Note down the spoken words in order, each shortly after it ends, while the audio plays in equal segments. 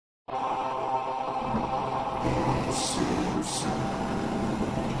Welcome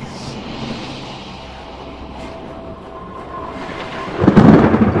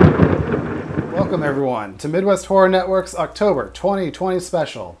everyone to Midwest Horror Network's October 2020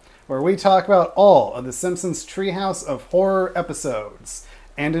 special, where we talk about all of the Simpsons Treehouse of Horror episodes.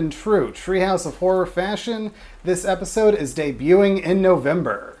 And in true Treehouse of Horror fashion, this episode is debuting in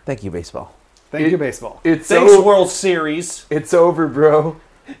November. Thank you, baseball. Thank you, baseball. Thanks, World Series. It's over, bro.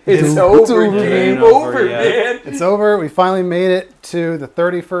 It's over. Game over, man. It's over. We finally made it to the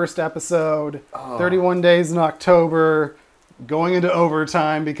 31st episode. 31 days in October, going into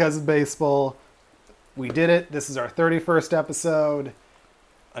overtime because of baseball. We did it. This is our 31st episode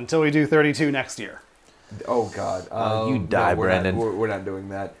until we do 32 next year. Oh, God. You die, Brandon. We're not doing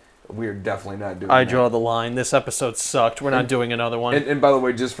that. We're definitely not doing I that. draw the line. This episode sucked. We're not doing another one. And by the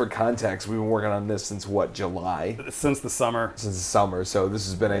way, just for context, we've been working on this since, what, July? Since the summer. Since the summer. So this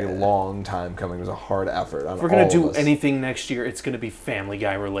has been a long time coming. It was a hard effort on If we're going to do all of us. anything next year, it's going to be Family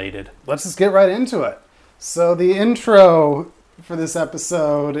Guy related. Let's just get right into it. So the intro for this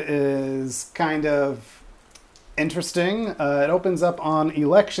episode is kind of interesting. It opens up on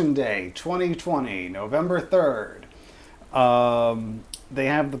Election Day 2020, November 3rd. They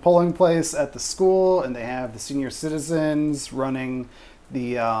have the polling place at the school, and they have the senior citizens running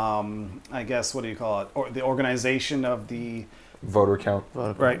the, I guess, what do you call it? The organization of the Voter count.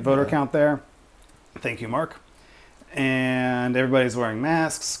 voter count there. Thank you, Mark. And everybody's wearing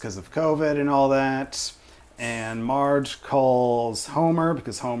masks because of COVID and all that. And Marge calls Homer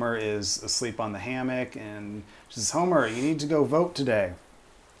because Homer is asleep on the hammock, and she says, "Homer, you need to go vote today."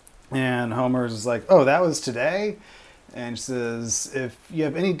 And Homer's like, "Oh, that was today?" And she says, "If you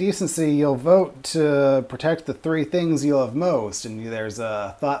have any decency, you'll vote to protect the three things you love most." And there's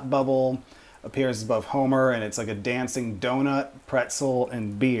a thought bubble appears above Homer, and it's like a dancing donut, pretzel,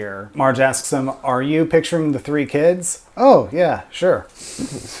 and beer. Marge asks him, "Are you picturing the three kids?" "Oh, yeah, sure."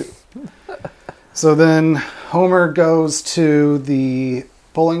 So then Homer goes to the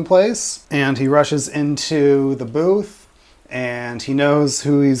polling place, and he rushes into the booth. And he knows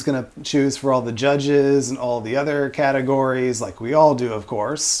who he's going to choose for all the judges and all the other categories, like we all do, of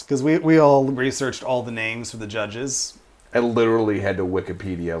course. Because we all researched all the names for the judges. I literally had to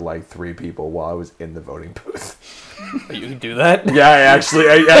Wikipedia like 3 people while I was in the voting booth. You can do that? Yeah, I actually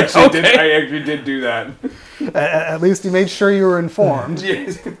Okay. did. I actually did do that. At least you made sure you were informed.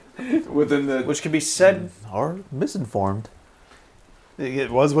 Yes. Within the Which can be said. Or misinformed.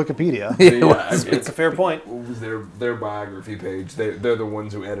 It was Wikipedia. It's a fair point. It was their biography page. They're the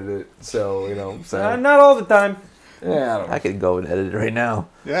ones who edit it. So Not all the time. yeah, I don't know. I could go and edit it right now.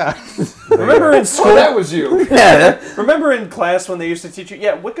 Yeah. Remember in school? Oh, that was you. Yeah. Remember in class when they used to teach you?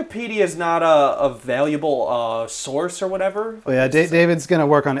 Yeah, Wikipedia is not a valuable source or whatever. Well, yeah, David's going to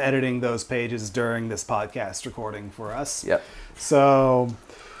work on editing those pages during this podcast recording for us. Yep. So,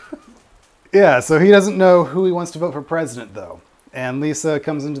 yeah, so he doesn't know who he wants to vote for president, though. And Lisa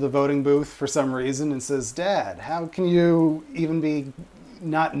comes into the voting booth for some reason and says, "Dad, how can you even be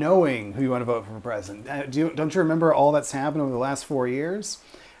not knowing who you want to vote for president? Don't you remember all that's happened over the last 4 years?"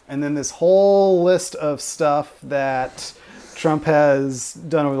 And then this whole list of stuff that Trump has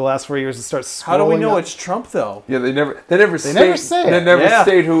done over the last 4 years starts. How do we know up. it's Trump, though? Yeah, they never say it. They never Yeah.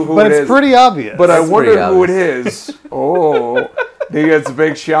 state who But it is. it's pretty obvious. But I It's wonder pretty who it obvious. is. Oh, I think that's a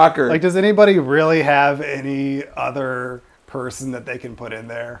big shocker. Like, does anybody really have any other person that they can put in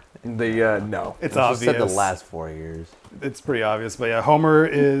there? No. It's Just obvious. said the last 4 years. It's pretty obvious, but yeah, Homer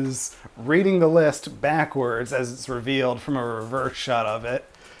is reading the list backwards as it's revealed from a reverse shot of it,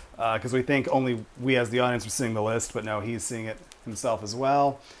 because we think only we as the audience are seeing the list, but no, he's seeing it himself as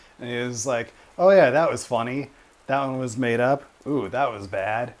well. And he was like, "Oh yeah, that was funny. That one was made up. Ooh, that was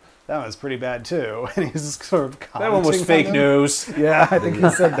bad. That was pretty bad too." And he's just sort of commenting. That one was on fake them. news. Yeah, I think he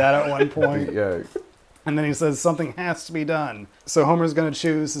said that at one point. Yeah. And then he says something has to be done. So Homer's going to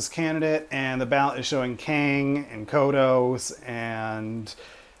choose his candidate, and the ballot is showing Kang and Kodos and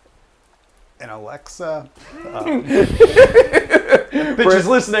Alexa. Bitch is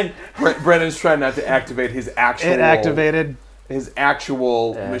listening. Brennan's trying not to activate his actual. It activated. His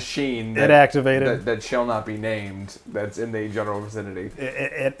actual machine. It activated. That shall not be named. That's in the general vicinity.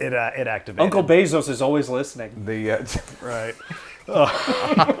 It activated. Uncle Bezos is always listening. The Right.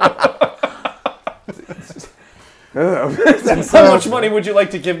 How much money would you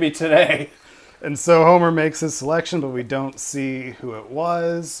like to give me today? And so Homer makes his selection, but we don't see who it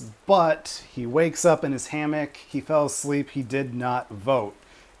was. But he wakes up in his hammock. He fell asleep. He did not vote.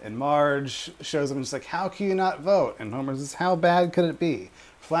 And Marge shows up and she's like, "How can you not vote?" And Homer says, "How bad could it be?"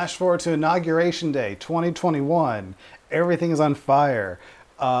 Flash forward to Inauguration Day, 2021. Everything is on fire.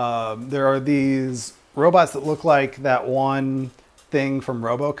 There are these robots that look like that one thing from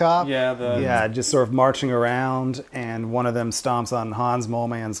RoboCop. Yeah, Just sort of marching around, and one of them stomps on Hans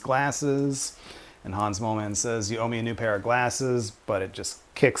Moleman's glasses, and Hans Moleman says, "You owe me a new pair of glasses," but it just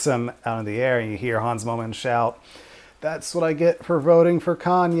kicks him out in the air, and you hear Hans Moleman shout, "That's what I get for voting for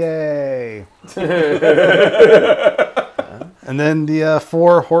Kanye." And then the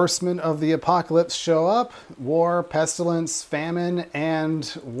four horsemen of the apocalypse show up: war, pestilence, famine, and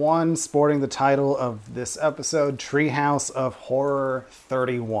one sporting the title of this episode, Treehouse of Horror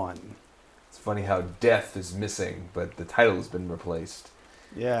 31. It's funny how death is missing, but the title has been replaced.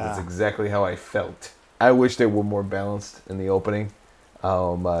 Yeah. That's exactly how I felt. I wish they were more balanced in the opening.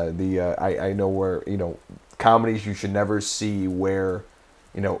 I know where, comedies you should never see where,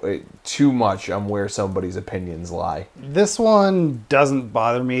 too much on where somebody's opinions lie. This one doesn't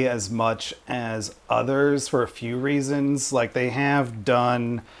bother me as much as others for a few reasons. Like, they have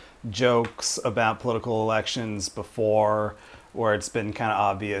done jokes about political elections before where it's been kind of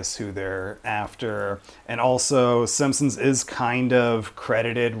obvious who they're after. And also, Simpsons is kind of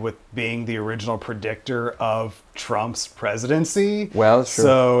credited with being the original predictor of Trump's presidency. Well, sure.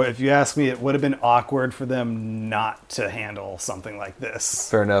 So if you ask me, it would have been awkward for them not to handle something like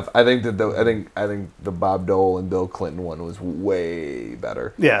this. Fair enough. I think that I think the Bob Dole and Bill Clinton one was way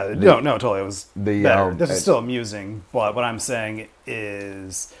better. Yeah, no, totally. It was better. This is I- still amusing, but what I'm saying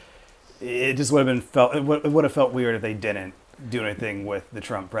is, it just would have been it would have felt weird if they didn't do anything with the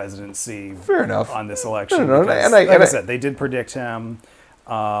Trump presidency. Fair enough. On this election. No, Because, and like I I said, they did predict him.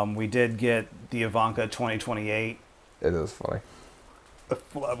 We did get the Ivanka 2028. It was funny.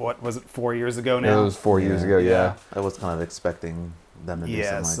 What was it? 4 years ago It now. was 4 years ago. Yeah. I was kind of expecting them to do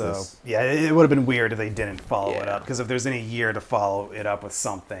Yeah, something like this. it would have been weird if they didn't follow it Yeah. up. Because if there's any year to follow it up with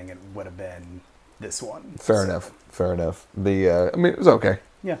something, it would have been this one. Fair enough. It was okay.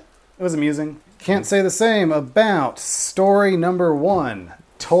 Yeah, it was amusing. Can't say the same about story number 1,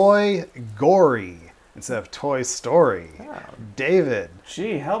 Toy Gory, instead of Toy Story. David.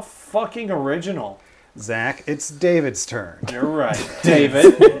 Gee, how fucking original. Zach, it's David's turn. You're right,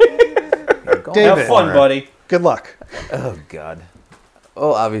 David. David, Have fun, buddy. good luck. Oh, God.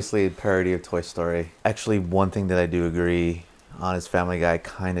 Oh, obviously, a parody of Toy Story. Actually, one thing that I do agree on is Family Guy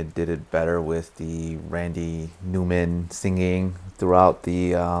kind of did it better with the Randy Newman singing throughout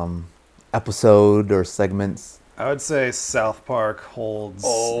the episode or segments. I would say South Park holds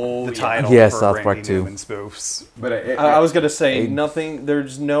Oh, the yeah. title Yeah, for South Randy Park too. Newman spoofs. But I was gonna say nothing.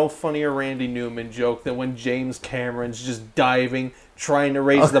 There's no funnier Randy Newman joke than when James Cameron's just diving, trying to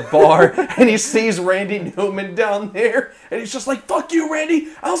raise the bar, and he sees Randy Newman down there, and he's just like, "Fuck you, Randy!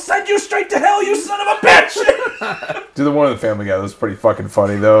 I'll send you straight to hell, you son of a bitch!" to the one of the Family Guy that was pretty fucking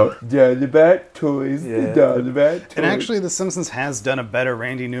funny though. Yeah, the bat toys. Yeah. The bat toys. And actually, The Simpsons has done a better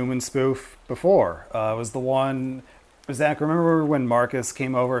Randy Newman spoof before. It was the one... Zach, remember when Marcus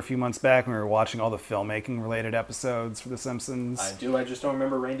came over a few months back and we were watching all the filmmaking-related episodes for The Simpsons? I do. I just don't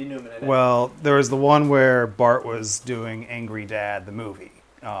remember Randy Newman in it. Well, there was the one where Bart was doing Angry Dad, the movie.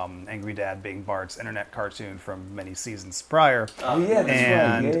 Angry Dad being Bart's internet cartoon from many seasons prior. Oh, yeah, that's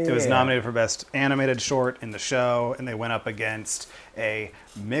And right. it was nominated for Best Animated Short in the show, and they went up against a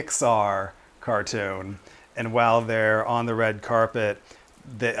Mixar cartoon. And while they're on the red carpet,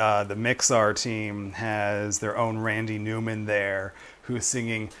 the Mixar team has their own Randy Newman there, who's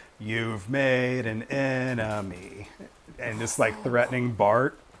singing "You've Made an Enemy," and just like threatening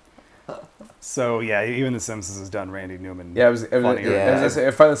Bart. So yeah, even The Simpsons has done Randy Newman. Yeah, funnier.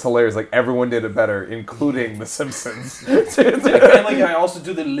 I find this hilarious. Like everyone did it better, including The Simpsons. Family Guy also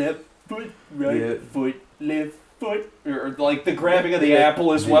do the left foot, right Yeah. foot, left foot, or like the grabbing of the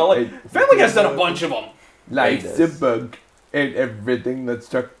apple as well. Like, Family Guy's done a bunch of them. Life's a bug, and everything that's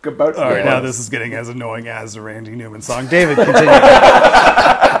talk about. All right, now bugs. this is getting as annoying as the Randy Newman song. David, continue.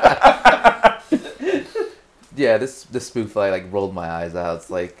 Yeah, this spoof like rolled my eyes out. It's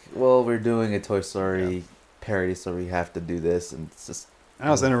like, well, we're doing a Toy Story parody, so we have to do this, and it's just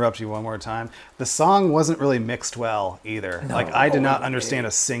I'll just interrupt you one more time. The song wasn't really mixed well either. Like, I did not understand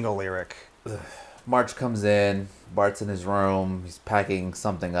a single lyric. Marge comes in. Bart's in his room. He's packing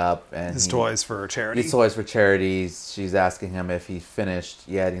something up, and His toys for charity. His toys for charities. She's asking him if he finished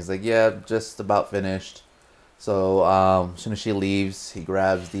yet, and he's like, "Yeah, just about finished." So as soon as she leaves, he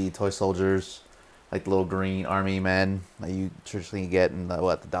grabs the toy soldiers, like the little green army men that you traditionally get in the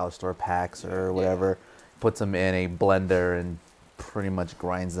dollar store packs or whatever. Puts them in a blender and pretty much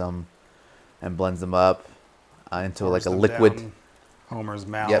grinds them and blends them up into Pours like a them liquid. down Homer's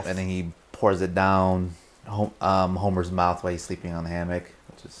mouth. Yep, and then he pours it down Homer's mouth while he's sleeping on the hammock,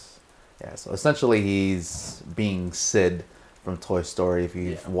 which is so essentially he's being Sid from Toy Story if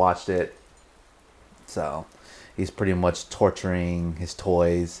you've watched it. So he's pretty much torturing his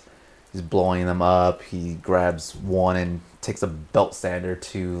toys. He's blowing them up. He grabs one and takes a belt sander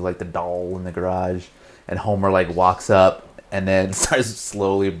to like the doll in the garage. And Homer like walks up and then starts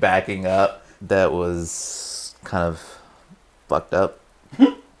slowly backing up. That was kind of fucked up,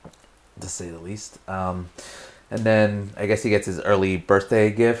 to say the least. And then I guess he gets his early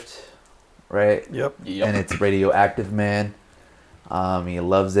birthday gift, right? Yep. And it's Radioactive Man. He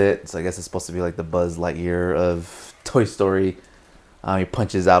loves it. So I guess it's supposed to be like the Buzz Lightyear of Toy Story. He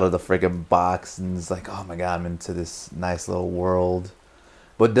punches out of the friggin' box and is like, oh my god, I'm into this nice little world.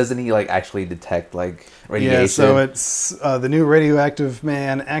 But doesn't he like actually detect like radiation? Yeah, so it's the new Radioactive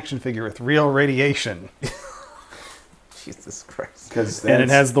Man action figure with real radiation. Jesus Christ. And it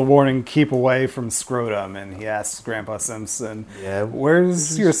has the warning, keep away from scrotum. And he asks Grandpa Simpson, Yeah,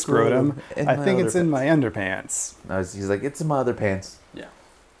 where's your scrotum? In I my think it's in underpants." my underpants. No, he's like, it's in my other pants. Yeah.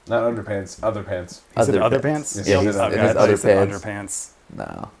 Not underpants, other pants. He said Other other pants. pants? Yeah, he's Okay, in I his thought other he said pants.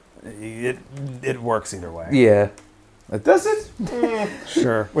 underpants. No. It works either way. Yeah. Does it?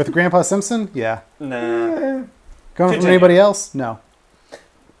 Sure. With Grandpa Simpson? Yeah. Nah. Coming from Continue. anybody else? No.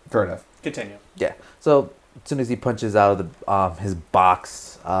 Fair enough. Continue. Yeah. So as soon as he punches out of the his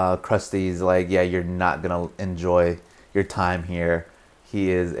box, Krusty's like, yeah, you're not gonna enjoy your time here.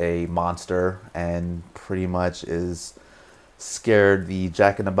 He is a monster and pretty much is scared the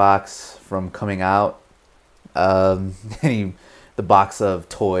Jack in the Box from coming out. The box of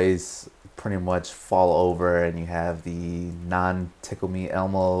toys pretty much fall over, and you have the non-Tickle Me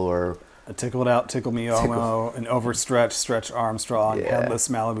Elmo or A tickled out, tickle me Elmo, an overstretched Stretch Armstrong, Yeah. headless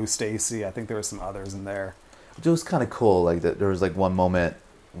Malibu Stacy. I think there were some others in there. which was kind of cool. Like there was like one moment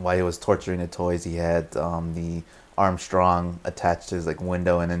while he was torturing the toys, he had the Armstrong attached to his like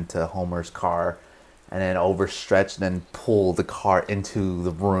window and into Homer's car, and then overstretched and then pulled the car into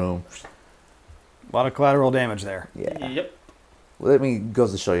the room. A lot of collateral damage there. Yeah. Yep. Well, I mean,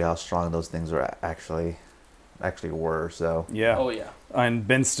 goes to show you how strong those things were actually were. So Yeah. Oh yeah. And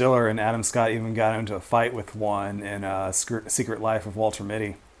Ben Stiller and Adam Scott even got into a fight with one in Secret Life of Walter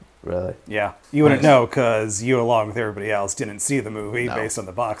Mitty. really, Yeah. You wouldn't Nice. know because you, along with everybody else, didn't see the movie No. based on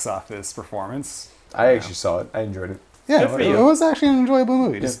the box office performance. I actually saw it. I enjoyed it. Yeah, Good for it you. was actually an enjoyable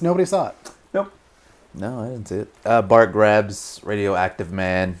movie. Just nobody saw it. Nope. no, I didn't see it. Bart grabs Radioactive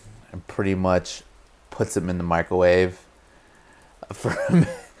Man and pretty much puts him in the microwave.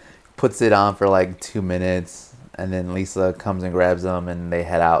 Puts it on for like 2 minutes, and then Lisa comes and grabs him, and they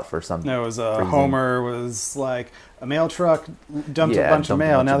head out for some. No, it was Freezing. Homer was like, a mail truck dumped Yeah, a bunch of dumped a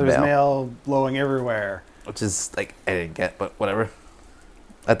mail. bunch Now of there's mail. mail blowing everywhere. Which is like I didn't get, but whatever.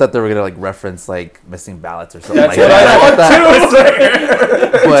 I thought they were gonna like reference like missing ballots or something That's like what I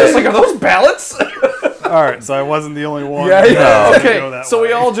that. Just like, But are those ballots? All right, so I wasn't the only one. Yeah, that yeah. didn't go Okay, that so we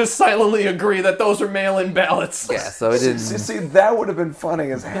way. all just silently agree that those are mail-in ballots. yeah, so it didn't. See, that would have been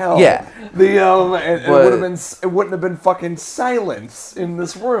funny as hell. Yeah. The it But- would have been. It wouldn't have been fucking silence in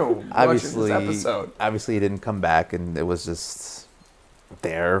this room Obviously, watching this episode. obviously, it didn't come back, and it was just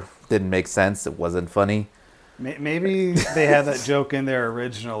there. Didn't make sense. It wasn't funny. Maybe they had that joke in there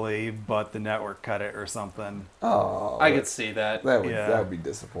originally, but the network cut it or something. Oh, I could see that. that would Yeah. that would be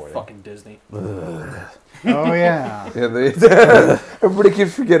disappointing. Fucking Disney. Oh yeah. Yeah, everybody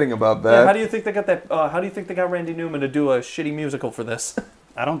keeps forgetting about that. Yeah, how do you think they got that? How do you think they got Randy Newman to do a shitty musical for this?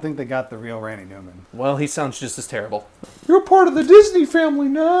 I don't think they got the real Randy Newman. Well, he sounds just as terrible. You're part of the Disney family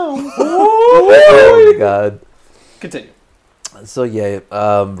now. Oh God. Continue. So yeah,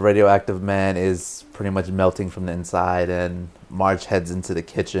 Radioactive Man is pretty much melting from the inside, and Marge heads into the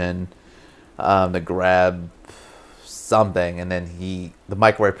kitchen to grab something, and then the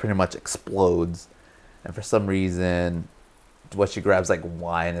microwave pretty much explodes, and for some reason, what she grabs like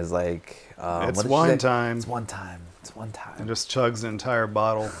wine is like what It's did she wine say? time. It's one time. It's one time. And just chugs an entire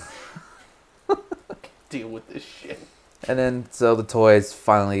bottle. Deal with this shit. And then so the toys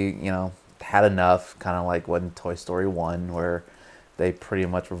finally, had enough, kind of like when Toy Story 1, where they pretty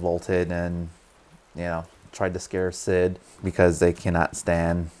much revolted and, tried to scare Sid because they cannot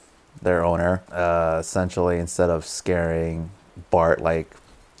stand their owner. Essentially, instead of scaring Bart like,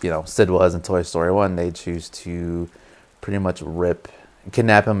 Sid was in Toy Story 1, they choose to pretty much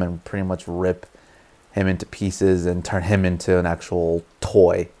kidnap him and pretty much rip him into pieces and turn him into an actual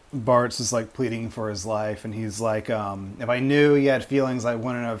toy. Bart's just like pleading for his life, and he's like, if I knew you had feelings, I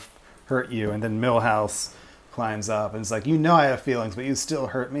wouldn't have hurt you. And then Milhouse climbs up and it's like, I have feelings, but you still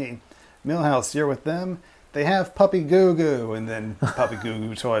hurt me. Milhouse, you're with them? They have Puppy Goo Goo. And then Puppy Goo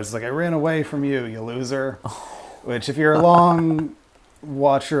Goo Toys is like, I ran away from you, you loser. Which, if you're a long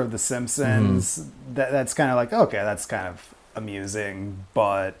watcher of The Simpsons, that's kind of like, okay, that's kind of amusing,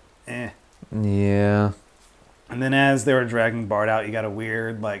 but eh. Yeah. And then as they were dragging Bart out, you got a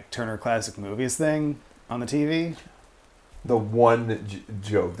weird like Turner Classic Movies thing on the TV. The one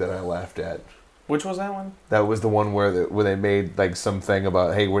joke that I laughed at. Which was that one? That was the one where they made like something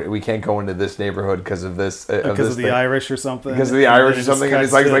about, hey, we can't go into this neighborhood because of this. Because of the Irish or something. Because of the Irish or something. And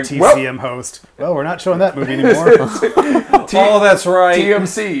it's like TCM host. Well, we're not showing that movie anymore. Oh, that's right.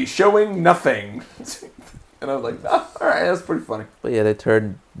 TMC showing nothing. And I was like, oh, all right, that's pretty funny. But yeah, they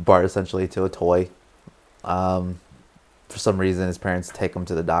turned Bart essentially to a toy. For some reason, his parents take him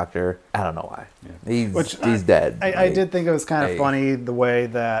to the doctor. I don't know why. Yeah. He's dead. I did think it was kind of funny the way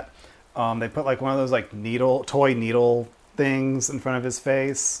that they put like one of those like toy needle things in front of his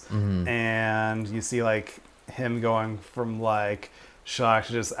face, and you see like him going from like shock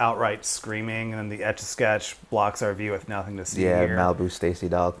to just outright screaming, and then the Etch-a-Sketch blocks our view with nothing to see. Yeah, here. Malibu Stacy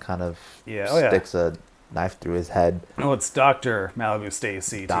doll kind of Yeah. sticks a knife through his head. Oh, it's Dr. Malibu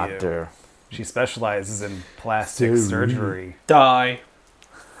Stacy. Doctor. She specializes in plastic surgery. Die.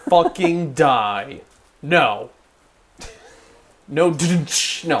 Fucking die. No. No,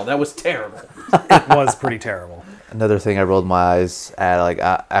 that was terrible. It was pretty terrible. Another thing I rolled my eyes at, like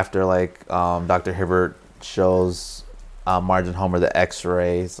after like Dr. Hibbert shows Marge and Homer the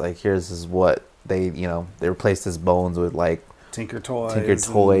X-rays. Like here's what they replaced his bones with like Tinker Toys, and his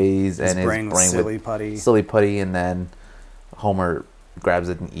brain with silly putty, and then Homer grabs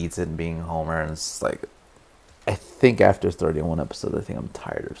it and eats it, and being Homer, and it's like, I think after 31 episodes, I think I'm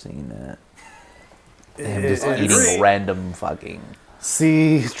tired of seeing that. Him just eating random fucking.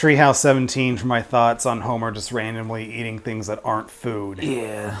 See Treehouse 17 for my thoughts on Homer just randomly eating things that aren't food.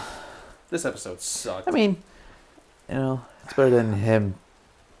 Yeah. This episode sucked. I mean, it's better than him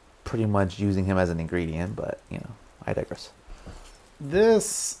pretty much using him as an ingredient, but, I digress.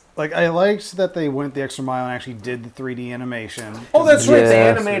 I liked that they went the extra mile and actually did the 3D animation. Oh, that's right. They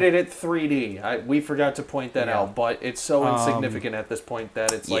Yeah. animated it 3D. We forgot to point that out, but it's so insignificant at this point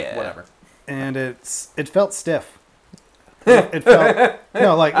that it's like, whatever. And it felt stiff. It felt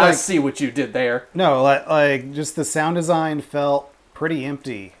I see what you did there. No, like just the sound design felt pretty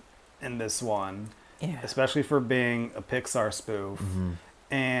empty in this one, especially for being a Pixar spoof. Mm-hmm.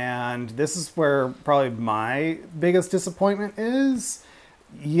 And this is where probably my biggest disappointment is.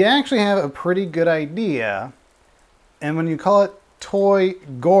 You actually have a pretty good idea, and when you call it Toy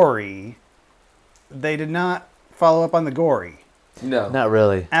Gory, they did not follow up on the gory. No. Not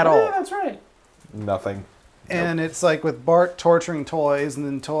really. At all. Yeah, that's right. Nothing. And it's like with Bart torturing toys and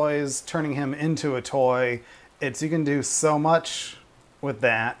then toys turning him into a toy, you can do so much with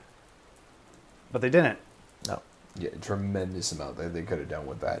that, but they didn't. No. Yeah, tremendous amount that they could have done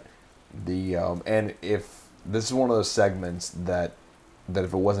with that. And if this is one of those segments that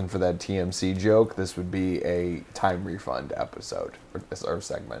if it wasn't for that TMC joke, this would be a time refund episode or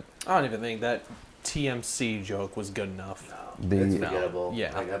segment. I don't even think that TMC joke was good enough. It's forgettable.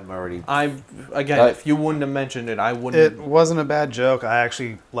 Yeah. Like, I'm already... If you wouldn't have mentioned it, I wouldn't... It wasn't a bad joke. I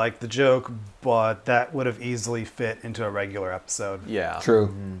actually liked the joke, but that would have easily fit into a regular episode. Yeah. True.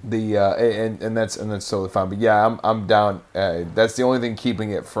 Mm-hmm. And that's totally fine. But yeah, I'm down. That's the only thing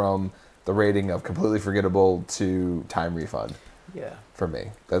keeping it from the rating of completely forgettable to time refund. Yeah. For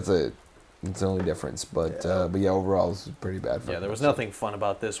me, that's the only difference. But yeah, overall, this is pretty bad. Yeah, there was nothing fun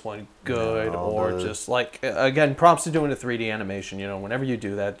about this one. Good No, or just like again, props to doing a 3D animation. Whenever you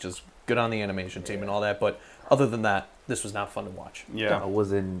do that, just good on the animation team and all that. But other than that, this was not fun to watch. Yeah. It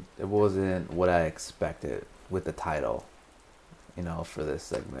wasn't what I expected with the title, for this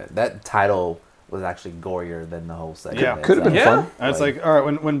segment. That title was actually gorier than the whole segment. Yeah. Could have been Yeah. fun. And it's like, all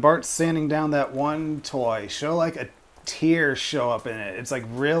right, when Bart's sanding down that one toy, show like a tear show up in it. It's like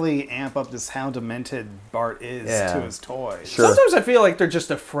really amp up just how demented Bart is to his toys. Sure. Sometimes I feel like they're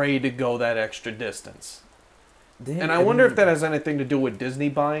just afraid to go that extra distance. And I wonder if that has anything to do with Disney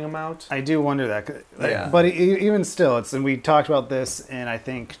buying them out. I do wonder that. Yeah. But even still, and we talked about this in, I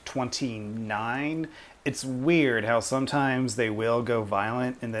think, 29. It's weird how sometimes they will go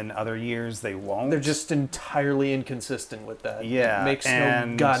violent and then other years they won't. They're just entirely inconsistent with that. Yeah, It makes no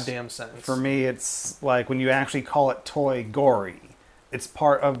and goddamn sense. For me, it's like when you actually call it Toy Gory, it's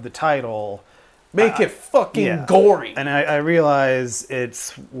part of the title. Make it fucking gory. And I realize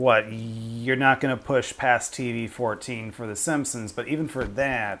it's you're not going to push past TV 14 for The Simpsons, but even for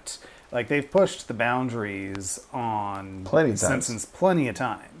that, like they've pushed the boundaries on Plenty of The times. Simpsons plenty of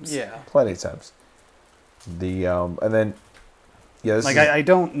times. Yeah. Plenty of times. And then this Like is, I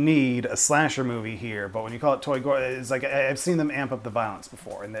don't need a slasher movie here, but when you call it Toy Gore, it's like I've seen them amp up the violence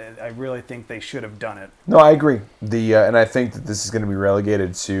before, and I really think they should have done it. no, I agree. And I think that this is going to be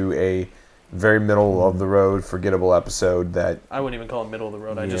relegated to a very middle of the road, forgettable episode that. I wouldn't even call it middle of the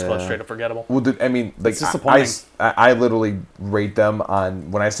road. I just call it straight up forgettable. Well, I mean, like It's disappointing. I literally rate them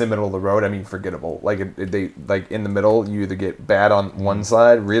on when I say middle of the road, I mean forgettable. Like they like in the middle, you either get bad on one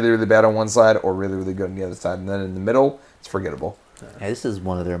side, really really bad on one side, or really really good on the other side, and then in the middle, it's forgettable. Yeah, this is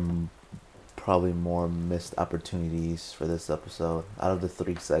one of their probably more missed opportunities for this episode. Out of the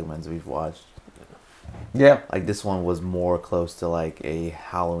 3 segments we've watched, Yeah, like this one was more close to like a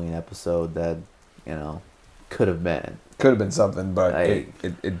Halloween episode that could have been. could have been something, but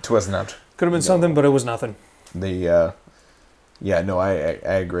it was not. Could have been something, but it was nothing. The yeah, no, I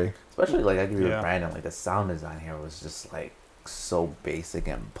agree. Especially like I agree Yeah. with Brandon. Like the sound design here was just like so basic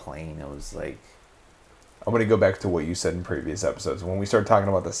and plain. It was like I'm gonna go back to what you said in previous episodes when we started talking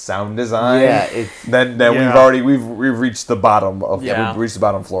about the sound design. yeah, it's Then Yeah. we've reached the bottom of Yeah. we've reached the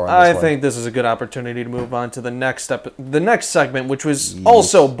bottom floor. On I this one. think this is a good opportunity to move on to the next segment, which was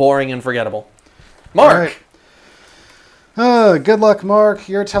also boring and forgettable. Mark, All right. Good luck, Mark.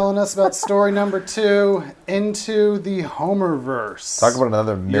 You're telling us about story number 2, Into the Homerverse. Talk about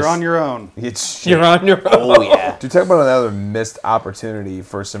another missed. You're on your own. It's you're on your own. oh yeah. Dude, talk about another missed opportunity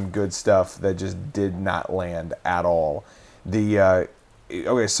for some good stuff that just did not land at all. The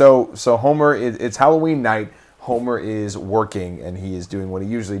okay, so Homer it's Halloween night. Homer is working and he is doing what he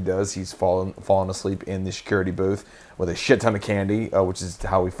usually does. He's fallen asleep in the security booth with a shit ton of candy, which is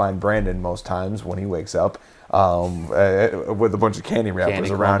how we find Brandon most times when he wakes up, with a bunch of candy wrappers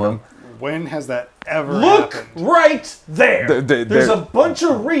Candy around combo. him. When has that ever Look happened? right there. There's There's a bunch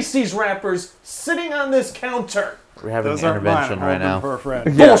of Reese's wrappers sitting on this counter. We're having Those an aren't mine. intervention I'm right hoping now. for a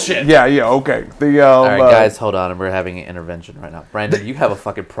friend. Yeah, Bullshit. Yeah, okay. The All right, guys, hold on. We're having an intervention right now. Brandon, you have a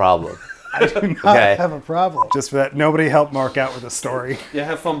fucking problem. I do not Okay. have a problem. Just for that, nobody helped Mark out with a story. Yeah,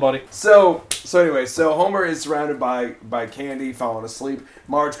 have fun, buddy. So anyway, Homer is surrounded by candy, falling asleep.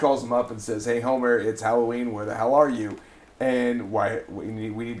 Marge calls him up and says, "Hey Homer, it's Halloween. Where the hell are you? And why we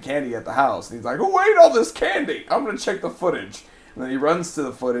need candy at the house?" And he's like, "Who ate all this candy? I'm gonna check the footage." And then he runs to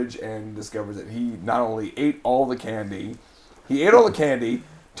the footage and discovers that he not only ate all the candy,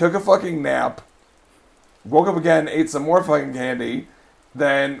 took a fucking nap, woke up again, ate some more fucking candy,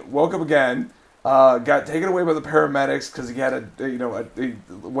 then woke up again, got taken away by the paramedics because he had he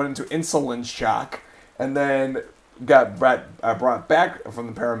went into insulin shock, and then got brought back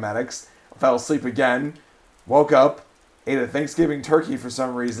from the paramedics, fell asleep again, woke up, ate a Thanksgiving turkey for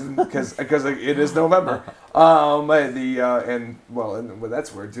some reason because it is November. And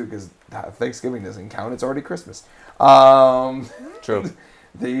that's weird too because Thanksgiving doesn't count; it's already Christmas. True.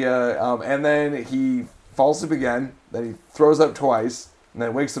 And then he falls asleep again. Then he throws up twice, and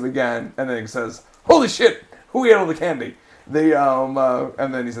then wakes up again, and then he says, "Holy shit! Who ate all the candy?"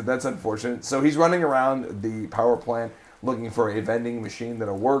 And then he said, "That's unfortunate." So he's running around the power plant looking for a vending machine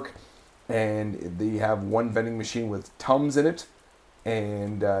that'll work, and they have one vending machine with Tums in it,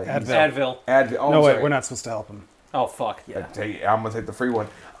 and Advil. Advil. Oh, No, I'm wait, sorry. we're not supposed to help him. Oh, fuck. Yeah. I'm gonna take the free one.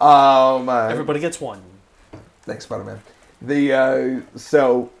 Everybody gets one. Thanks, Spider-Man.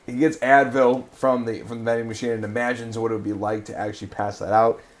 So he gets Advil from the vending machine and imagines what it would be like to actually pass that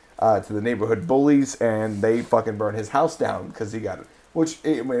out to the neighborhood bullies, and they fucking burn his house down because he got it. Which,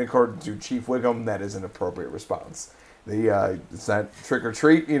 I mean, according to Chief Wiggum, that is an appropriate response. It's not trick or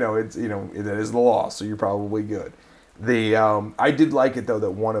treat, that is the law, so you're probably good. I did like it though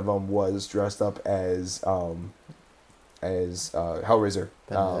that one of them was dressed up as Hellraiser,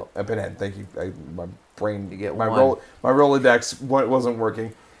 Pinhead. Thank you. My brain, You get my one. my Rolodex wasn't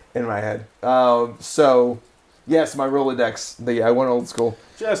working in my head. So yes, my Rolodex. I went old school.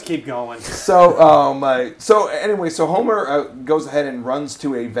 Just keep going. So anyway, Homer goes ahead and runs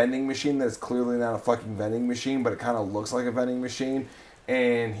to a vending machine that's clearly not a fucking vending machine, but it kind of looks like a vending machine,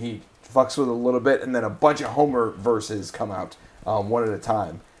 and he fucks with it a little bit, and then a bunch of Homer verses come out one at a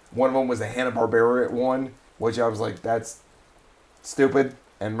time. One of them was the Hanna-Barbera one, which I was like, that's stupid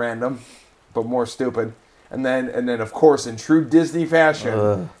and random, but more stupid. And then of course, in true Disney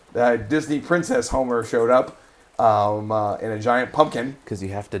fashion, Disney Princess Homer showed up in a giant pumpkin. Because you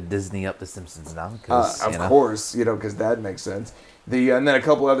have to Disney up The Simpsons now. Of course, because that makes sense. And then a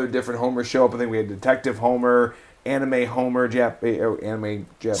couple other different Homers show up. I think we had Detective Homer, Anime Homer, Anime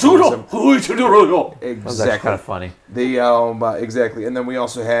Japanese. That was actually kind of funny. Exactly. And then we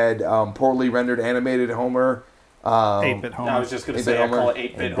also had poorly rendered animated Homer. 8-bit Homer. I was just going to 8-bit say, I Homer. call it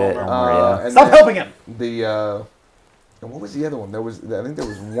 8-bit 8-bit Homer. Homer. Yeah. And Stop then helping him! And what was the other one? I think there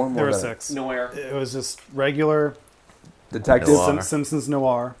was one more. There were that- 6. Nowhere. It was just regular Detective. Noir. Simpsons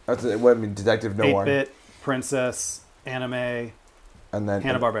Noir, Detective Noir. 8-bit, Princess, Anime, And then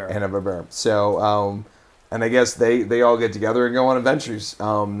Hanna-Barbera. Hanna-Barbera. So And I guess they all get together and go on adventures.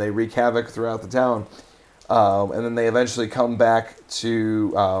 They wreak havoc throughout the town. And then they eventually come back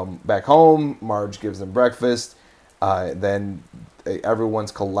to back home. Marge gives them breakfast. Then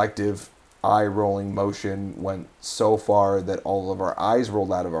everyone's collective eye-rolling motion went so far that all of our eyes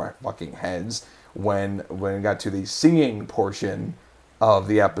rolled out of our fucking heads when it got to the singing portion of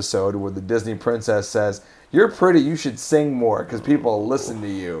the episode where the Disney princess says, "You're pretty, you should sing more because people listen to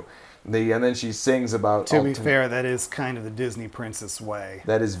you." And then she sings about... To be fair, that is kind of the Disney princess way.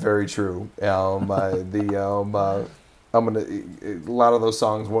 That is very true. I'm gonna... A lot of those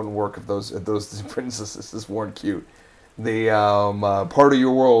songs wouldn't work if those princesses weren't cute. The Part of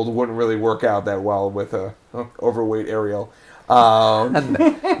Your World wouldn't really work out that well with a overweight Ariel.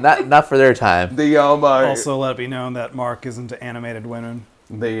 Not for their time. Also, let it be known that Mark is into animated women.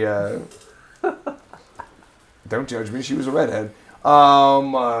 Don't judge me. She was a redhead.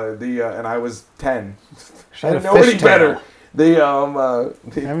 And I was 10. She had I a didn't know any fishtail. better. I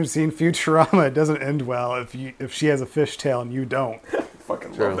haven't seen Futurama. It doesn't end well if she has a fishtail and you don't.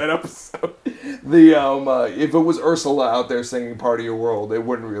 Fucking True. love that episode. If it was Ursula out there singing "Part of Your World," it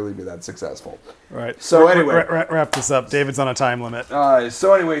wouldn't really be that successful. Right. So anyway, wrap this up. David's on a time limit. I guess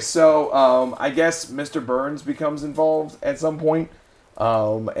Mr. Burns becomes involved at some point,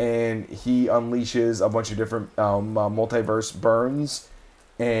 and he unleashes a bunch of different multiverse Burns,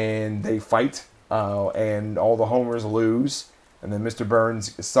 and they fight, and all the Homers lose, and then Mr.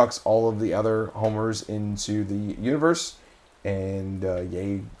 Burns sucks all of the other Homers into the universe. And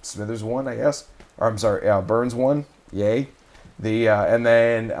yay, Smithers won, I guess. Or I'm sorry, Burns won. Yay. And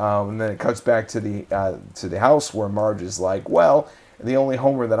then it cuts back to the house where Marge is like, well, the only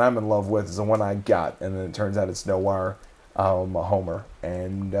Homer that I'm in love with is the one I got. And then it turns out it's Noir Homer.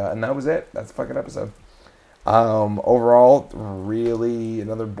 And that was it. That's the fucking episode. Overall, really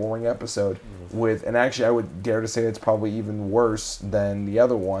another boring episode. And actually, I would dare to say it's probably even worse than the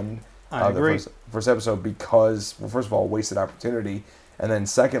other one. I agree. The first episode because, well, first of all, wasted opportunity, and then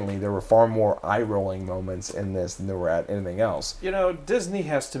secondly, there were far more eye-rolling moments in this than there were at anything else. You know, Disney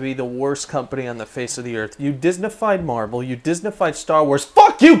has to be the worst company on the face of the earth. You Disneyfied Marvel, you Disneyfied Star Wars,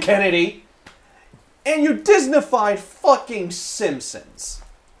 fuck you, Kennedy! And you Disneyfied fucking Simpsons.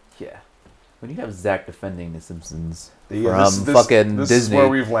 Yeah. When you have Zach defending The Simpsons This fucking Disney. is where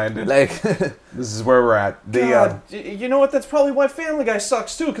we've landed. Like, This is where we're at. God, you know what? That's probably why Family Guy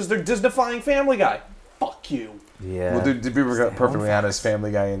sucks too, because they're Disneyfying Family Guy. Fuck you. yeah. Well, to be perfectly honest,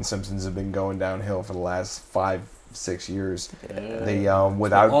 Family Guy and Simpsons have been going downhill for the last 5-6 years.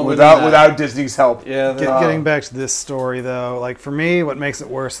 Without Disney's help. Yeah. Getting back to this story, though, like for me, what makes it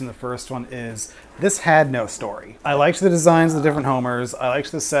worse than the first one is this had no story. I liked the designs of the different Homers. I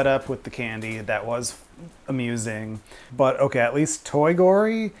liked the setup with the candy. That was amusing. But, okay, at least Toy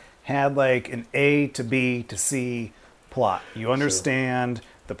Gory had like an A to B to C plot. You understand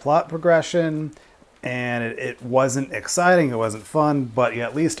the plot progression, and it wasn't exciting, it wasn't fun, but you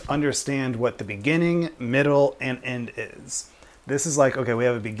at least understand what the beginning, middle, and end is. This is like, okay, we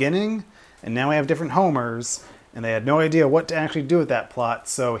have a beginning, and now we have different Homers, and they had no idea what to actually do with that plot.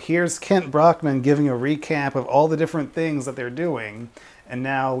 So here's Kent Brockman giving a recap of all the different things that they're doing. And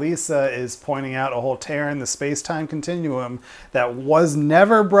now Lisa is pointing out a whole tear in the space-time continuum that was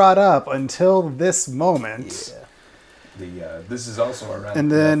never brought up until this moment. Yeah. This is also around.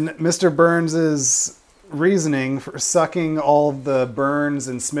 And then Mr. Burns' reasoning for sucking all of the Burns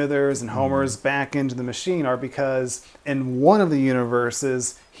and Smithers and Homers back into the machine are because in one of the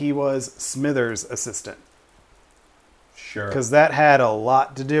universes, he was Smithers' assistant. Sure. Because that had a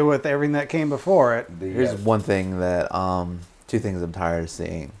lot to do with everything that came before it. Here's one thing that, two things I'm tired of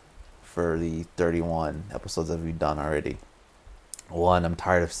seeing for the 31 episodes that we've done already. One, I'm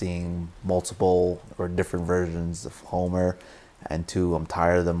tired of seeing multiple or different versions of Homer. And two, I'm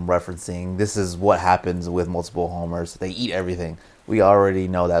tired of them referencing, this is what happens with multiple Homers. They eat everything. We already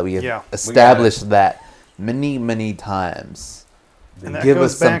know that. We have established that many, many times. And that Give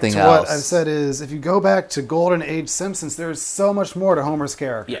goes us back something to else. what I've said is, if you go back to Golden Age Simpsons, there's so much more to Homer's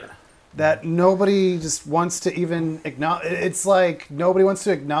character. Yeah. That nobody just wants to even acknowledge. It's like nobody wants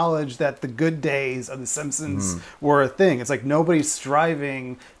to acknowledge that the good days of The Simpsons were a thing. It's like nobody's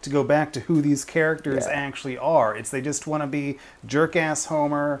striving to go back to who these characters actually are. It's they just want to be jerk-ass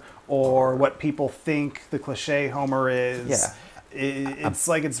Homer or what people think the cliche Homer is. Yeah. It's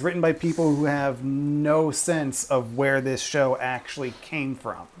like it's written by people who have no sense of where this show actually came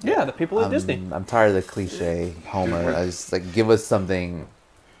from. Yeah, the people at Disney. I'm tired of the cliche Homer. I just like give us something.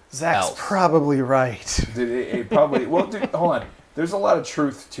 Zach's Else. probably right. It probably. Well, dude, hold on. There's a lot of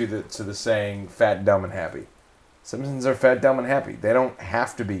truth to the saying "fat, dumb, and happy." Simpsons are fat, dumb, and happy. They don't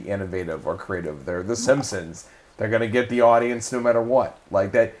have to be innovative or creative. They're the Simpsons. They're going to get the audience no matter what.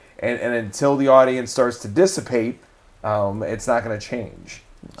 Like that, and until the audience starts to dissipate, it's not going to change.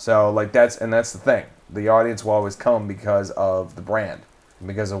 So like that's the thing. The audience will always come because of the brand,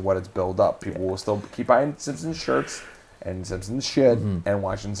 because of what it's built up. People will still keep buying Simpsons shirts and Simpsons shit and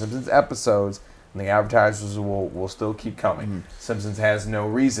watching Simpsons episodes, and the advertisers will still keep coming. Simpsons has no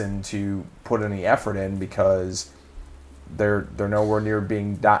reason to put any effort in because they're nowhere near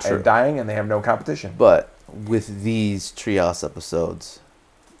being dying, and they have no competition. But with these Treehouse episodes,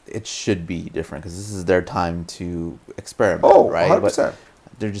 it should be different because this is their time to experiment, right? 100%. But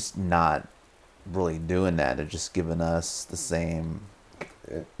they're just not really doing that. They're just giving us the same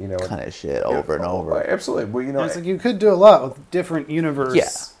kind of shit over and over. Absolutely. Well, it's like you could do a lot with different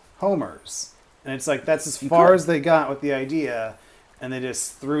universe Homers. And it's like that's as far as they got with the idea, and they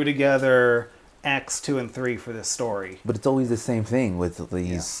just threw together Acts 2 and 3 for this story. But it's always the same thing with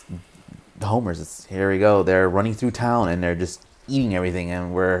these Homers. It's here we go. They're running through town and they're just eating everything,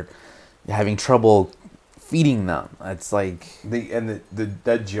 and we're having trouble feeding them. It's like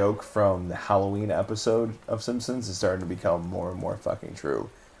that joke from the Halloween episode of Simpsons is starting to become more and more fucking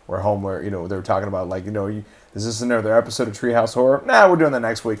true. Where Homer, they were talking about is this another episode of Treehouse Horror? Nah, we're doing that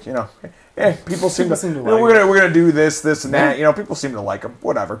next week. People seem to like we're gonna do this and that. People seem to like them.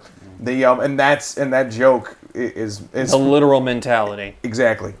 Whatever. And that joke is the literal mentality.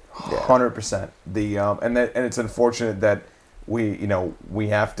 Exactly, 100%. And it's unfortunate that we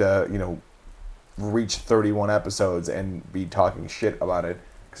have to reach 31 episodes and be talking shit about it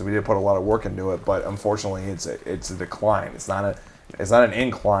because we did put a lot of work into it. But unfortunately, it's a decline. It's not an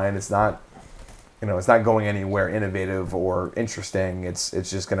incline. It's not. It's not going anywhere innovative or interesting. It's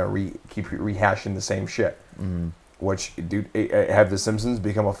just gonna keep rehashing the same shit. Which, dude, have the Simpsons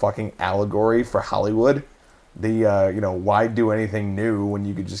become a fucking allegory for Hollywood? Why do anything new when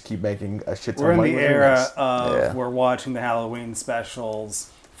you could just keep making a shit ton We're of money? in the era of we're watching the Halloween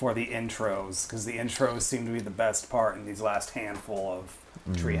specials for the intros, because the intros seem to be the best part in these last handful of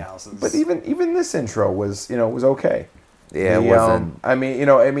Treehouses. But even this intro was okay. Yeah, it wasn't.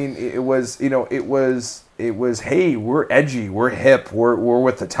 It was. Hey, we're edgy, we're hip, we're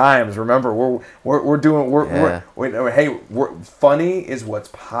with the times. Remember, we're funny is what's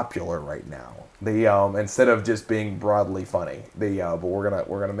popular right now. Instead of just being broadly funny, but we're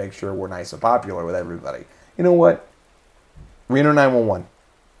gonna make sure we're nice and popular with everybody. You know what? Reno 911.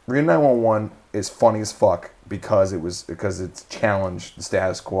 Reno 911 is funny as fuck because it's challenged the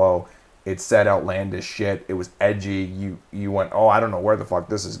status quo. It said outlandish shit. It was edgy. You went, I don't know where the fuck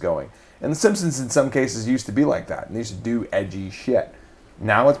this is going. And The Simpsons in some cases used to be like that. And they used to do edgy shit.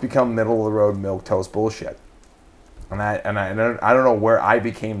 Now it's become middle of the road milquetoast bullshit. And I don't know where I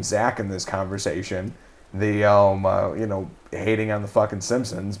became Zach in this conversation. Hating on the fucking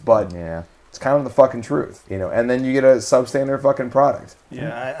Simpsons, but it's kind of the fucking truth, And then you get a substandard fucking product.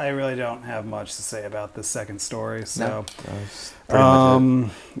 Yeah, I really don't have much to say about this second story. So,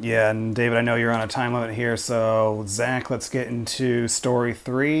 yeah, and David, I know you're on a time limit here. So, Zach, let's get into story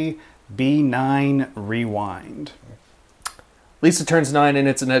 3, B9 Rewind. Lisa turns 9 and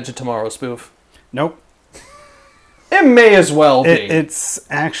it's an Edge of Tomorrow spoof. Nope. It may as well be. It's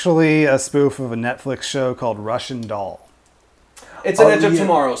actually a spoof of a Netflix show called Russian Doll. It's an Edge of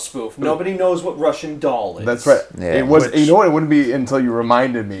Tomorrow spoof. Nobody knows what Russian Doll is. That's right. Yeah. It was. It wouldn't be until you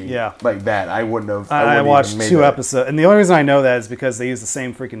reminded me. Like that, I wouldn't have. I watched 2 episodes, and the only reason I know that is because they use the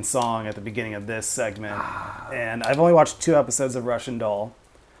same freaking song at the beginning of this segment. And I've only watched 2 episodes of Russian Doll.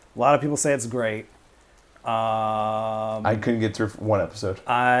 A lot of people say it's great. I couldn't get through 1 episode.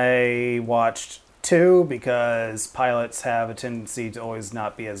 I watched 2 because pilots have a tendency to always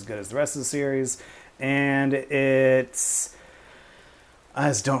not be as good as the rest of the series, and I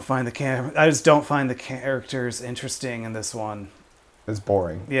just don't find the characters interesting in this one. It's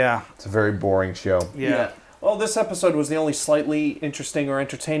boring. Yeah. It's a very boring show. Yeah. Well, this episode was the only slightly interesting or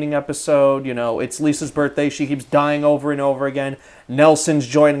entertaining episode. It's Lisa's birthday. She keeps dying over and over again. Nelson's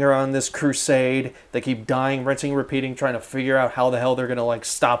joining her on this crusade. They keep dying, rinsing, repeating, trying to figure out how the hell they're going to,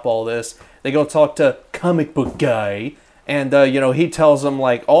 stop all this. They go talk to Comic Book Guy. And, he tells them,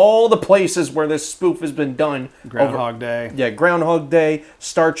 all the places where this spoof has been done. Groundhog Day. Yeah, Groundhog Day,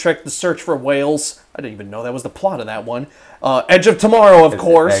 Star Trek, The Search for Whales. I didn't even know that was the plot of that one. Edge of Tomorrow, of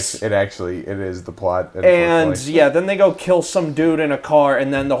course. It is the plot. And, then they go kill some dude in a car,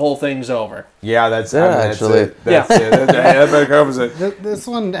 and then the whole thing's over. Yeah, that's actually. it. That covers it. This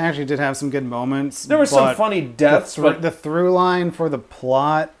one actually did have some good moments. There were some funny deaths, but the through line for the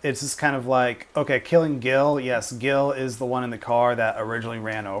plot, it's just kind of like, okay, killing Gil. Yes, Gil is the one in the car that originally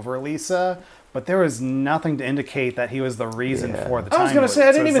ran over Lisa, but there was nothing to indicate that he was the reason Yeah. for the time I was going to loop. say,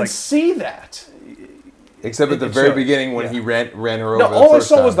 I So didn't it's even like, see that. Except at the It very showed. beginning when Yeah. he ran her over. No, the all I first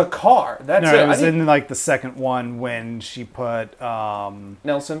saw time. was the car. That's no, it. it was I didn't- in like the second one when she put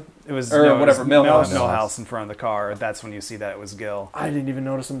Nelson? it was Or no, it whatever, was Milhouse. Milhouse in front of the car. That's when you see that it was Gil. I didn't even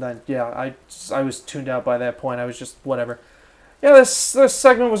notice him then. Yeah, I was tuned out by that point. I was just, whatever. Yeah, this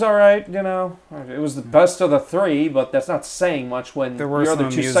segment was all right, you know. It was the best of the three, but that's not saying much when There were the some other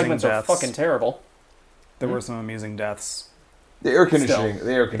two amusing segments deaths. are fucking terrible. There were some amusing deaths. The air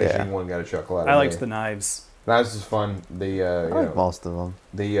conditioning one got a chuckle out of I me. liked the knives. Knives was fun. The I like most of them.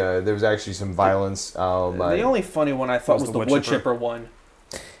 there was actually some violence. The only funny one I thought was the wood chipper one.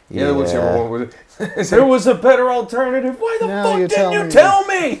 Yeah, the wood chipper one was. There was a better alternative. Why the Now fuck you didn't tell you me. tell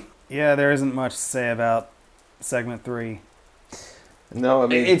me? Yeah, there isn't much to say about segment 3. No, I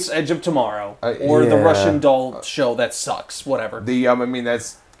mean It's Edge of Tomorrow or the yeah. Russian doll show that sucks. Whatever. I mean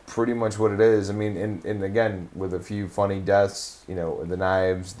that's pretty much what it is. I mean, and again with a few funny deaths. You know, the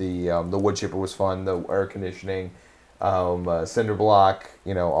knives, the wood chipper was fun. The air conditioning, cinder block.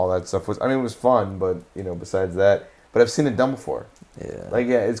 You know, all that stuff was. I mean, it was fun, but you know, besides that, but I've seen it done before. Yeah. Like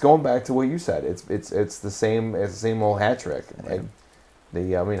it's going back to what you said. It's the same old hat trick. Like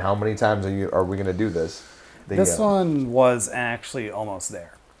I mean, how many times are we gonna do this? This one was actually almost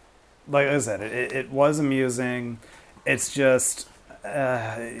there. Like I said, it was amusing. It's just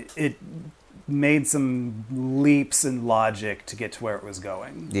it made some leaps in logic to get to where it was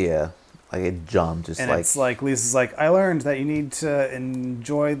going. Yeah. Like it jumped, just And like it's like Lisa's like, I learned that you need to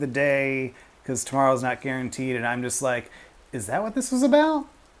enjoy the day because tomorrow's not guaranteed. And I'm just like, is that what this was about?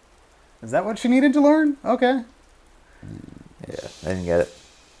 Is that what she needed to learn? Okay. yeah, I didn't get it.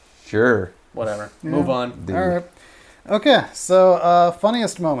 Sure. Whatever. Yeah. Move on. All right. Okay, so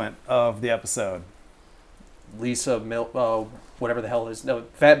funniest moment of the episode. Lisa whatever the hell is no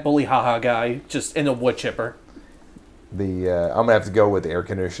fat bully haha guy just in a wood chipper. I'm gonna have to go with the air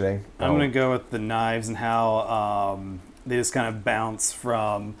conditioning. I'm going to go with the knives and how they just kind of bounce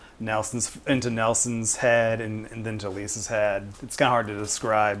from Nelson's head and then to Lisa's head. It's kind of hard to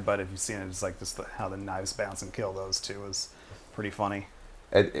describe, but if you've seen it, it's like just how the knives bounce and kill those two is pretty funny.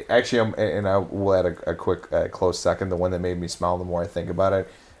 Actually, and I will add a quick close second. The one that made me smile the more I think about it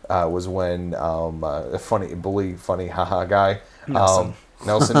was when a funny haha guy Nelson.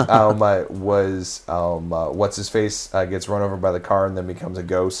 was what's his face gets run over by the car and then becomes a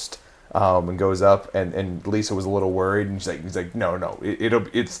ghost and goes up and Lisa was a little worried and he's like no it'll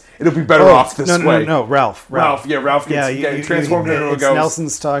be better off this way. No, Ralph Ralph gets transformed into a it's ghost.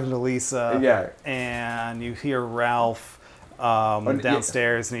 Nelson's talking to Lisa. Yeah. And you hear Ralph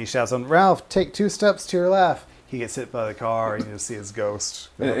downstairs and he shouts on, Ralph, take 2 steps to your left. He gets hit by the car and you just see his ghost.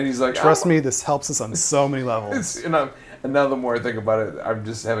 And he's like, Trust me, this helps us on so many levels. And now the more I think about it, I'm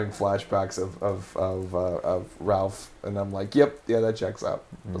just having flashbacks of Ralph, and I'm like, yeah, that checks out.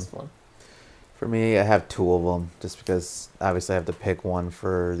 That's fun. For me, I have 2 of them, just because obviously I have to pick one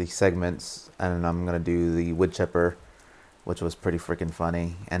for the segments, and I'm gonna do the wood chipper, which was pretty freaking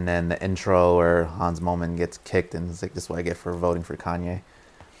funny, and then the intro where Hans Moleman gets kicked, and it's like, this is what I get for voting for Kanye.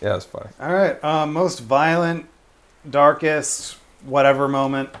 Yeah, that's funny. All right, most violent, darkest, whatever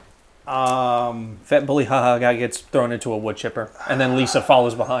moment. Fat bully haha guy gets thrown into a wood chipper, and then Lisa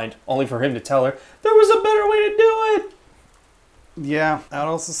follows behind, only for him to tell her there was a better way to do it. Yeah, I'd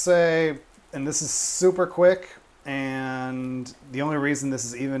also say, and this is super quick, and the only reason this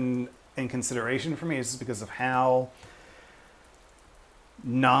is even in consideration for me is just because of how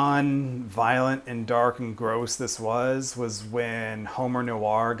non-violent and dark and gross this was when Homer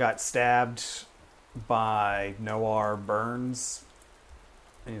Noir got stabbed by Noir Burns,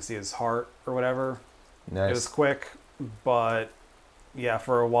 and you see his heart or whatever. Nice. It was quick, but yeah,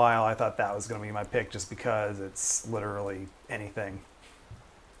 for a while I thought that was going to be my pick just because it's literally anything.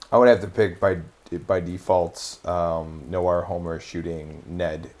 I would have to pick by default Noir Homer shooting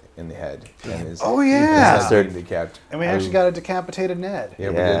Ned in the head. And his, Oh, yeah. his head being decapped. And we actually got a decapitated Ned. Yeah,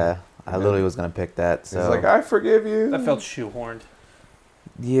 we Yeah, did. I literally was gonna pick that. So He's like, I forgive you. That felt shoehorned.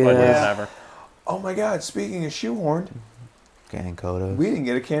 yeah, But whatever. Oh my God! Speaking of shoehorned, Cannon Kodos we didn't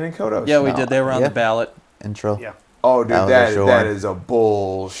get a Cannon Kodos. Yeah, we No. did. They were on Yeah. the ballot. intro. Yeah. Oh, dude, That was a that short. is a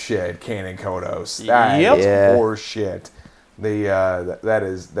bullshit Cannon Kodos. That Yep. is Yeah. horseshit.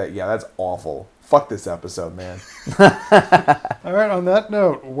 That's awful. Fuck this episode, man. All right, on that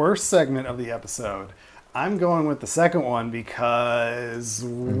note, worst segment of the episode. I'm going with the second one because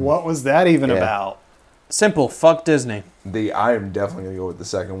what was that even Yeah. about? Simple. Fuck Disney. I am definitely gonna go with the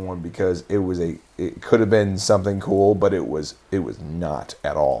second one because it could have been something cool, but it was not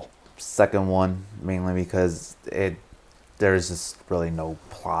at all. Second one mainly because there's just really no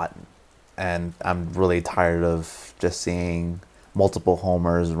plot and I'm really tired of just seeing multiple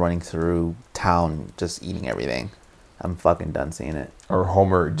Homers running through town just eating everything. I'm fucking done seeing it. Or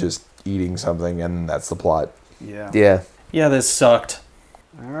Homer just eating something, and that's the plot. Yeah. Yeah. Yeah, this sucked.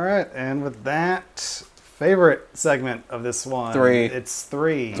 All right, and with that, favorite segment of this one. 3. It's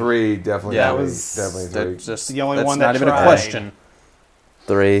 3. 3, definitely. Yeah, that three, was definitely 3. That's just The only that's one not that even a tried. question.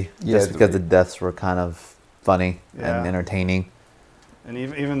 3. Yeah, Just because 3. the deaths were kind of funny Yeah. and entertaining. And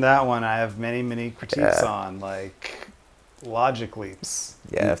even that one, I have many critiques Yeah. on, like logic leaps.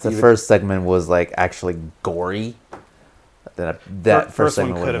 Yeah, if the Even- first segment was like actually gory, then that first one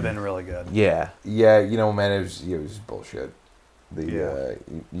segment could have would've been really good. Yeah. Yeah, you know, man, it was bullshit. Yeah.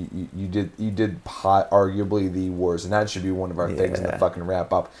 You did arguably the worst, and that should be one of our things in the Yeah. fucking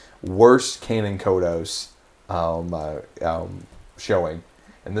wrap up. Worst Kanan Kodos showing,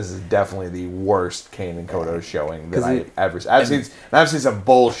 and this is definitely the worst Kanan Kodos showing that 'Cause I've ever seen. I've seen some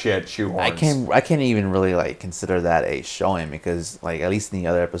bullshit shoehorns. I can't even really like consider that a showing because like at least in the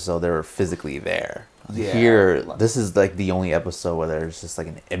other episode they were physically there. Yeah. Here, this is like the only episode where there's just like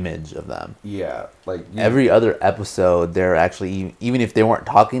an image of them. Yeah, like Every other episode, they're actually even if they weren't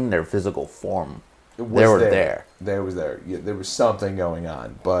talking, their physical form. it was They were there. There was there. Yeah, there was something going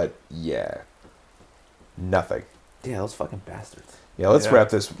on, but yeah, nothing. Yeah, those fucking bastards. Yeah, let's Yeah. wrap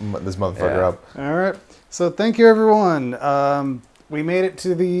this motherfucker Yeah. up. All right. So thank you, everyone. We made it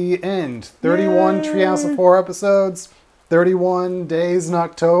to the end. 31 Treehouse of Horror episodes, 31 days in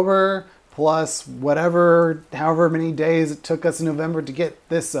October, plus however many days it took us in November to get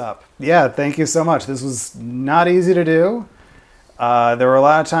this up. Yeah, thank you so much. This was not easy to do. There were a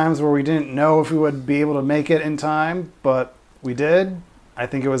lot of times where we didn't know if we would be able to make it in time, but we did. I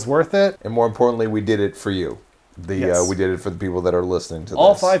think it was worth it. And more importantly, we did it for you. Yes. We did it for the people that are listening to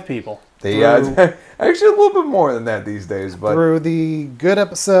All this. 5 people. They, Through- actually, a little bit more than that these days, but Through the good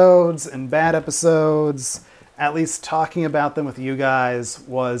episodes and bad episodes, at least talking about them with you guys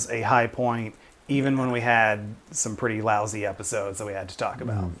was a high point, even when we had some pretty lousy episodes that we had to talk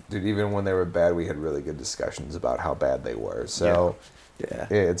about. dude, even when they were bad, we had really good discussions about how bad they were. So Yeah.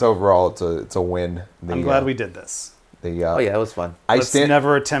 it's overall it's a win. I'm glad we did this. Oh yeah, it was fun. Let's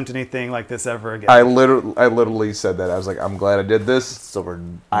never attempt anything like this ever again. I literally said that. I was like, I'm glad I did this. So we're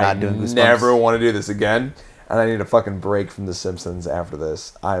I not doing Goosebumps. never want to do this again, and I need a fucking break from The Simpsons after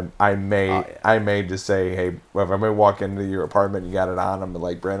this. I may just say, hey, if I may walk into your apartment, you got it on. I'm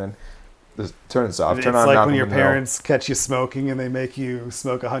like, Brandon, just turn this off. It's Turn on like Malcolm when your in the Middle." parents catch you smoking and they make you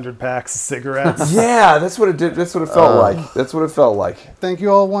smoke 100 packs of cigarettes. Yeah, that's what it did. That's what it felt like. That's what it felt like. Thank you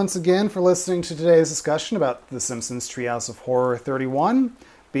all once again for listening to today's discussion about The Simpsons Treehouse of Horror 31.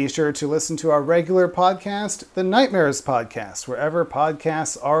 Be sure to listen to our regular podcast, The Nightmares Podcast, wherever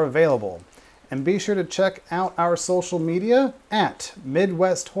podcasts are available. And be sure to check out our social media at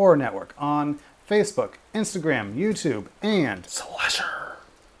Midwest Horror Network on Facebook, Instagram, YouTube, and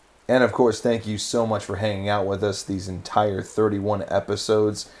And of course, thank you so much for hanging out with us these entire 31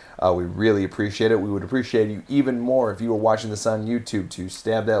 episodes. We really appreciate it. We would appreciate you even more if you were watching this on YouTube to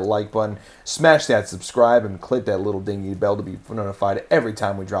stab that like button, smash that subscribe, and click that little dingy bell to be notified every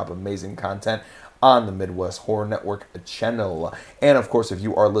time we drop amazing content on the Midwest Horror Network channel. And of course, if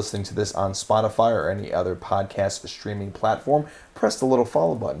you are listening to this on Spotify or any other podcast streaming platform, press the little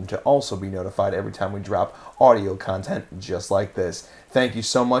follow button to also be notified every time we drop audio content just like this. Thank you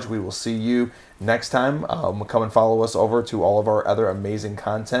so much. We will see you next time. Come and follow us over to all of our other amazing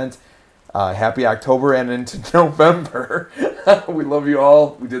content. Happy October and into November. We love you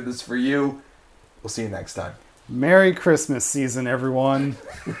all. We did this for you. We'll see you next time. Merry Christmas season, everyone.